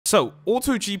So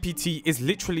AUTOGPT is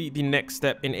literally the next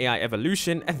step in AI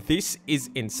evolution, and this is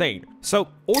insane. So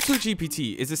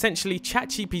AUTOGPT is essentially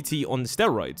ChatGPT on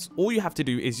steroids. All you have to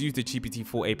do is use the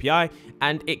GPT-4 API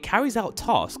and it carries out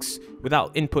tasks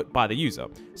without input by the user.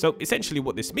 So essentially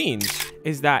what this means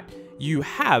is that you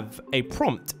have a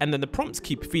prompt and then the prompts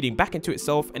keep feeding back into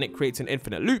itself and it creates an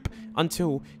infinite loop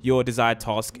until your desired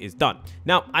task is done.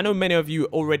 Now, I know many of you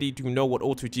already do know what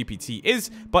AUTOGPT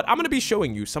is, but I'm going to be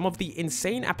showing you some of the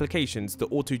insane applications that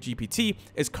AUTOGPT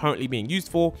is currently being used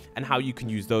for and how you can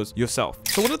use those yourself.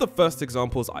 So one of the first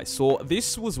examples I saw,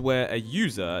 this was where a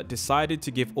user decided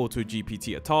to give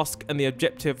AUTOGPT a task and the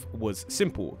objective was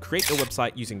simple: create a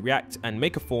website using React and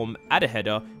make a form, add a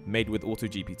header made with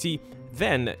AUTOGPT,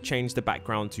 then change the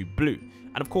background to blue.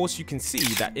 And of course you can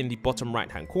see that in the bottom right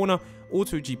hand corner,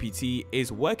 AUTOGPT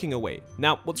is working away.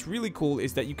 Now what's really cool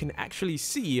is that you can actually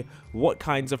see what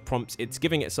kinds of prompts it's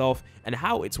giving itself and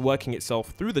how it's working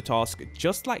itself through the task,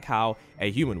 just like how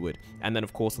a human would. And then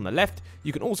of course on the left,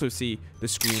 you can also see the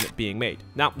screen being made.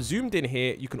 Now zoomed in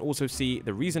here, you can also see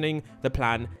the reasoning, the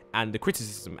plan, and the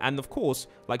criticism. And of course,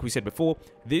 like we said before,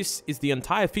 this is the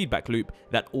entire feedback loop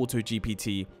that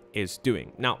AUTOGPT is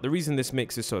doing. Now, the reason this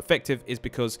makes it so effective is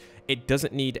because it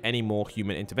doesn't need any more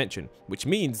human intervention, which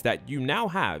means that you now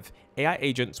have AI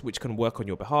agents which can work on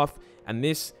your behalf, and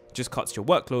this just cuts your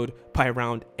workload by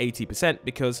around 80%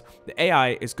 because the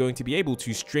AI is going to be able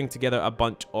to string together a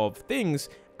bunch of things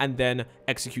and then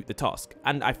execute the task.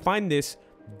 And I find this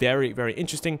very, very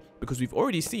interesting because we've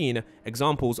already seen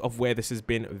examples of where this has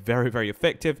been very, very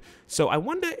effective. So I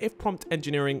wonder if prompt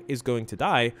engineering is going to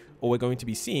die or we're going to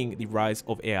be seeing the rise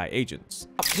of AI agents.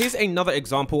 Here's another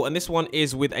example, and this one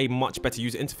is with a much better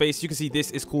user interface. You can see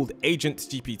this is called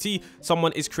AUTOGPT.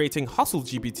 Someone is creating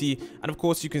HustleGPT, and of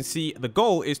course you can see the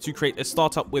goal is to create a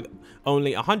startup with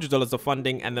only $100 of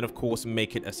funding and then of course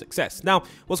make it a success. Now,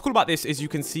 what's cool about this is you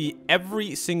can see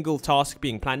every single task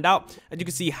being planned out, and you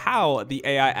can see how the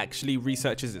AI actually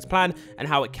researches its plan and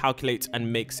how it calculates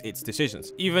and makes its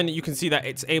decisions. Even you can see that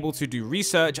it's able to do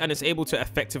research and it's able to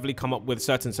effectively come up with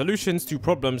certain solutions to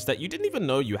problems that you didn't even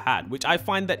know you had, which I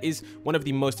find that is one of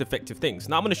the most effective things.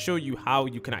 Now I'm going to show you how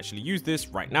you can actually use this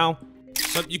right now.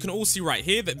 So you can all see right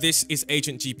here that this is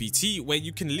Agent GPT, where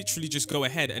you can literally just go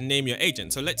ahead and name your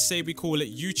agent. So let's say we call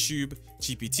it YouTube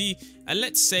GPT, and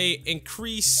let's say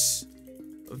increase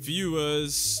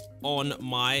viewers on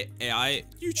my AI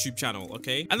YouTube channel,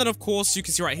 okay? And then of course you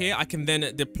can see right here, I can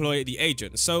then deploy the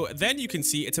agent. So then you can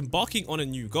see it's embarking on a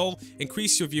new goal: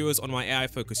 increase your viewers on my AI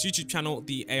focused YouTube channel,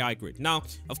 the AI grid. Now,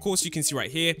 of course you can see right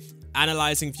here,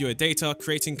 analyzing viewer data,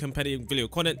 creating competitive video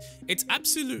content. It's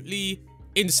absolutely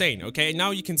insane. Okay,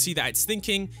 now you can see that it's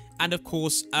thinking, and of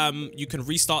course you can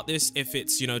restart this if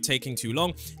it's, you know, taking too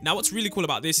long. Now what's really cool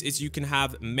about this is you can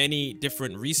have many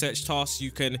different research tasks.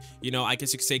 You can, you know, I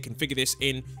guess you could say configure this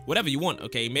in whatever you want.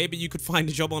 Okay, maybe you could find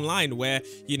a job online where,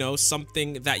 you know,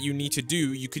 something that you need to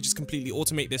do, you could just completely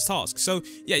automate this task. So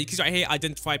yeah, you can see right here,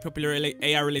 identify popular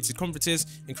AI related conferences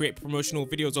and create promotional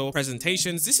videos or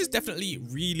presentations. This is definitely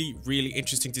really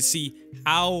interesting to see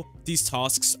how these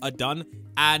tasks are done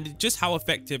and just how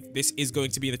effective this is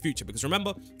going to be in the future. Because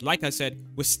remember, like I said,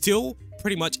 we're still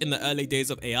pretty much in the early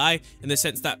days of AI, in the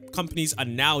sense that companies are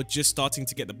now just starting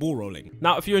to get the ball rolling.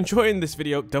 Now, if you're enjoying this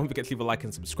video, don't forget to leave a like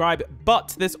and subscribe.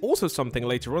 But there's also something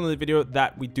later on in the video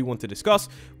that we do want to discuss,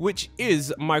 which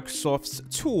is Microsoft's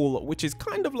tool, which is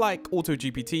kind of like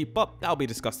AUTOGPT, but that'll be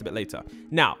discussed a bit later.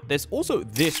 Now, there's also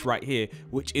this right here,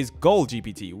 which is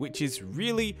GoalGPT, which is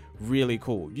really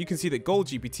cool. You can see that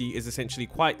GoalGPT is essentially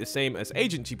quite the same as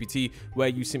Agent GPT, where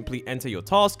you simply enter your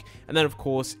task, and then of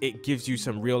course it gives you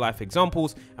some real life examples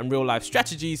and real life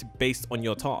strategies based on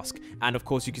your task. And of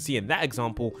course you can see in that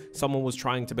example, someone was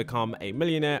trying to become a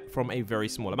millionaire from a very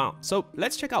small amount. So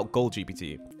let's check out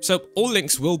GoalGPT. So all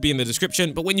links will be in the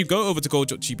description, but when you go over to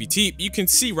GoalGPT, you can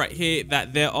see right here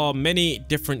that there are many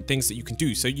different things that you can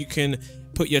do. So you can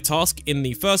put your task in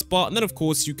the first bar, and then of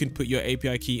course you can put your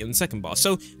API key in the second bar.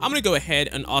 So I'm going to go ahead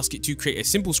and ask it to create a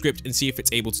simple script and see if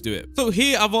it's able to do it. So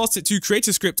here I've asked it to create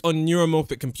a script on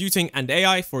neuromorphic computing and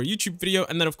AI for a YouTube video,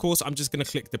 and then of course I'm just going to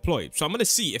click deploy. So I'm going to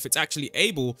see if it's actually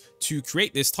able to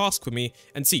create this task for me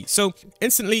and see. So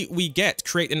instantly we get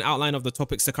create an outline of the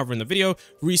topics to cover in the video,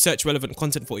 research relevant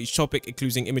content for each topic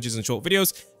including images and short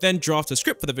videos, then draft a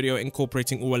script for the video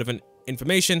incorporating all relevant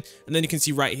information. And then you can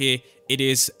see right here it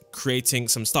is creating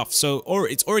some stuff. So, or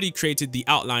it's already created the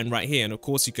outline right here, and of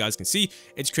course you guys can see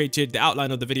it's created the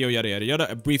outline of the video, yada yada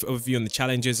yada, a brief overview on the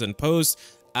challenges and posed,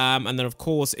 And then of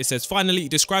course it says, finally,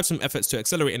 describe some efforts to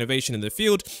accelerate innovation in the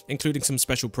field, including some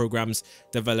special programs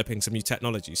developing some new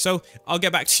technology. So I'll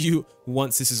get back to you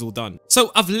once this is all done.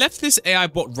 So I've left this AI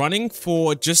bot running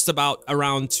for just about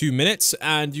around 2 minutes,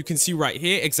 and you can see right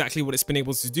here exactly what it's been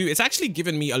able to do. It's actually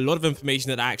given me a lot of information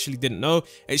that I actually didn't know.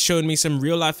 It's shown me some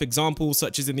real life examples,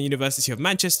 such as in the University of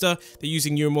Manchester, they're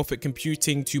using neuromorphic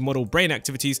computing to model brain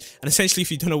activities. And essentially,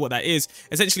 if you don't know what that is,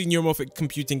 essentially neuromorphic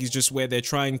computing is just where they're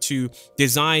trying to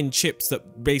design chips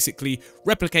that basically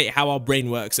replicate how our brain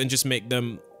works and just make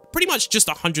them pretty much just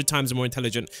 100 times more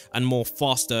intelligent and more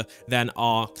faster than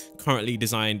our currently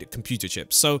designed computer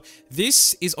chips. So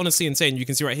this is honestly insane. You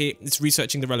can see right here, it's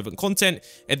researching the relevant content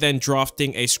and then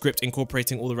drafting a script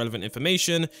incorporating all the relevant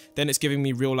information. Then it's giving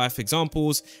me real life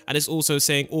examples, and it's also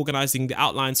saying organizing the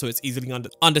outline so it's easily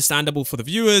understandable for the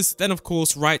viewers. Then of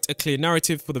course, write a clear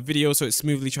narrative for the video so it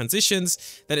smoothly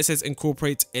transitions. Then it says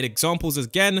incorporate examples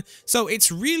again. So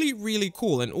it's really, really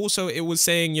cool. And also it was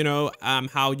saying, you know,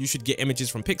 how you should get images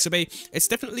from Pixabay. It's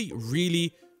definitely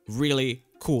really, really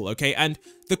cool. Okay, and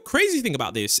the crazy thing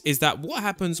about this is that what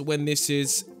happens when this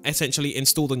is essentially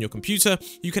installed on your computer,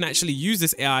 you can actually use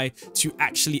this AI to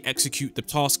actually execute the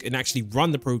task and actually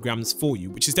run the programs for you,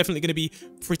 which is definitely going to be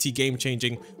pretty game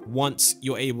changing once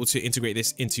you're able to integrate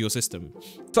this into your system.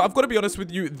 So I've got to be honest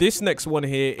with you, this next one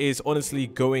here is honestly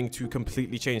going to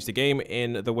completely change the game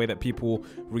in the way that people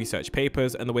research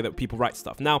papers and the way that people write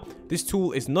stuff. Now, this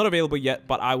tool is not available yet,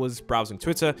 but I was browsing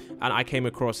Twitter and I came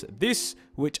across this,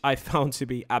 which I found to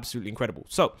be absolutely incredible.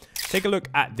 So take a look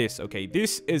at this. Okay,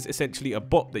 this is essentially a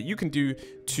bot that you can do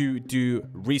to do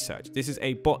research. This is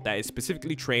a bot that is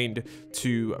specifically trained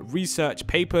to research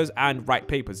papers and write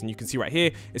papers. And you can see right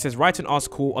here, it says write an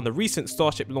article on the recent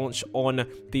Starship launch on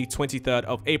the 23rd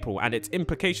of April and its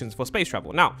implications for space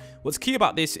travel. Now, what's key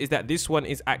about this is that this one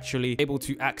is actually able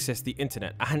to access the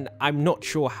internet, and I'm not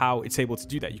sure how it's able to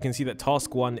do that. You can see that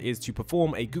task 1 is to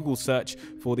perform a Google search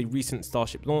for the recent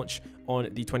Starship launch on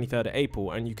the 23rd of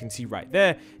April, and you can see right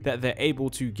there that they're able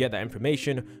to get that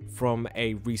information from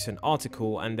a recent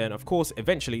article. And then of course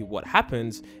eventually what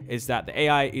happens is that the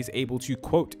AI is able to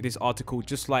quote this article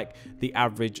just like the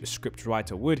average script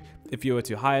writer would if you were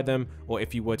to hire them or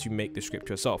if you were to make the script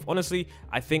yourself. Honestly,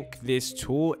 I think this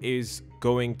tool is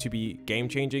going to be game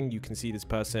changing. You can see this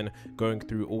person going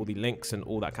through all the links and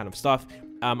all that kind of stuff.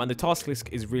 And the task list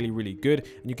is really, really good.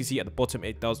 And you can see at the bottom,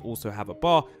 it does also have a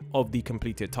bar of the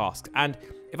completed tasks. And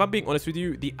if I'm being honest with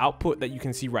you, the output that you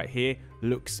can see right here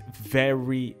looks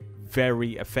very,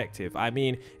 very effective. I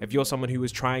mean, if you're someone who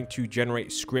is trying to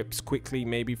generate scripts quickly,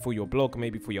 maybe for your blog,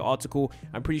 maybe for your article,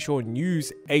 I'm pretty sure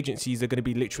news agencies are going to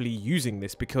be literally using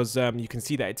this because you can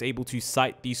see that it's able to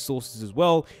cite these sources as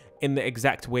well in the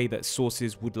exact way that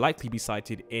sources would likely be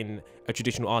cited in a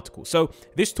traditional article. So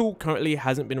this tool currently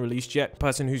hasn't been released yet. The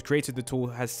person who's created the tool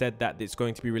has said that it's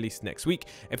going to be released next week.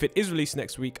 If it is released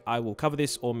next week, I will cover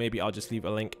this, or maybe I'll just leave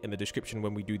a link in the description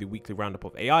when we do the weekly roundup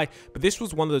of AI. But this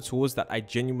was one of the tools that I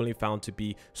genuinely found to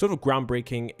be sort of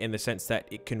groundbreaking in the sense that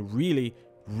it can really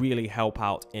help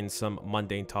out in some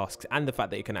mundane tasks, and the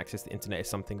fact that you can access the internet is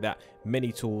something that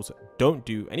many tools don't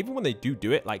do, and even when they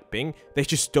do it, like Bing, they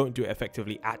just don't do it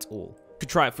effectively at all. Could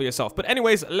try it for yourself. But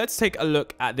anyways, let's take a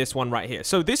look at this one right here.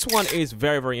 So this one is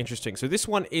very, very interesting. So this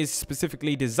one is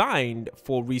specifically designed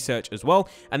for research as well,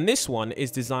 and this one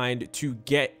is designed to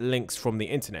get links from the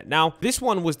internet. Now, this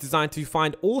one was designed to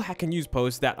find all Hacker News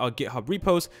posts that are GitHub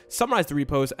repos, summarize the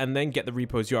repos, and then get the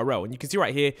repo's URL. And you can see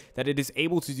right here that it is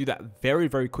able to do that very,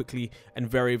 very quickly and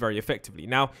very, very effectively.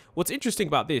 Now, what's interesting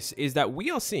about this is that we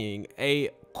are seeing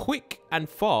a quick and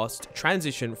fast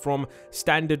transition from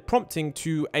standard prompting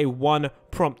to a one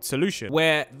prompt solution,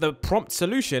 where the prompt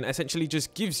solution essentially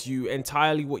just gives you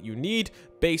entirely what you need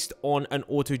based on an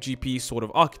AutoGPT sort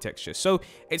of architecture. So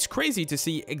it's crazy to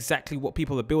see exactly what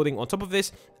people are building on top of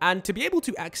this, and to be able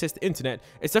to access the internet,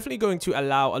 it's definitely going to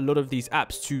allow a lot of these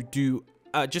apps to do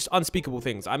just unspeakable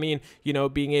things. I mean, you know,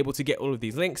 being able to get all of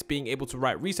these links, being able to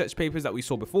write research papers that we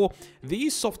saw before,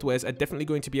 these softwares are definitely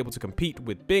going to be able to compete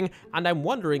with Bing, and I'm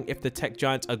wondering if the tech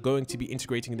giants are going to be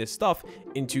integrating this stuff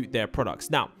into their products.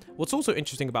 Now, what's also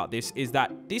interesting about this is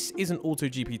that this isn't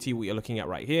AutoGPT what you're looking at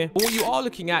right here. What you are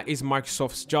looking at is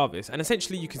Microsoft's Jarvis, and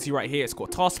essentially you can see right here, it's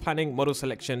got task planning, model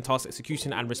selection, task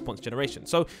execution, and response generation.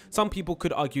 So some people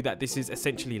could argue that this is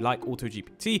essentially like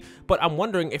AutoGPT, but I'm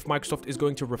wondering if Microsoft is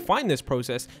going to refine this process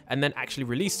and then actually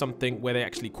release something where they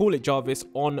actually call it Jarvis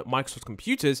on Microsoft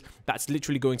computers that's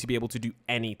literally going to be able to do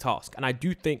any task. And I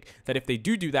do think that if they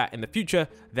do that in the future,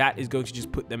 that is going to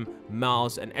just put them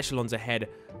miles and echelons ahead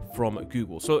from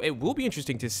Google. So it will be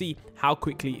interesting to see how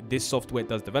quickly this software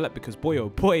does develop, because boy oh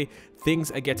boy, things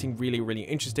are getting really, really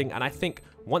interesting. And I think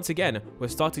once again, we're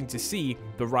starting to see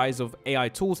the rise of AI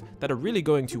tools that are really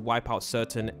going to wipe out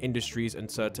certain industries and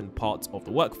certain parts of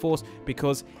the workforce,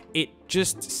 because it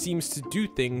just seems to do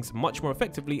things much more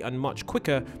effectively and much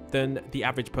quicker than the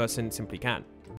average person simply can.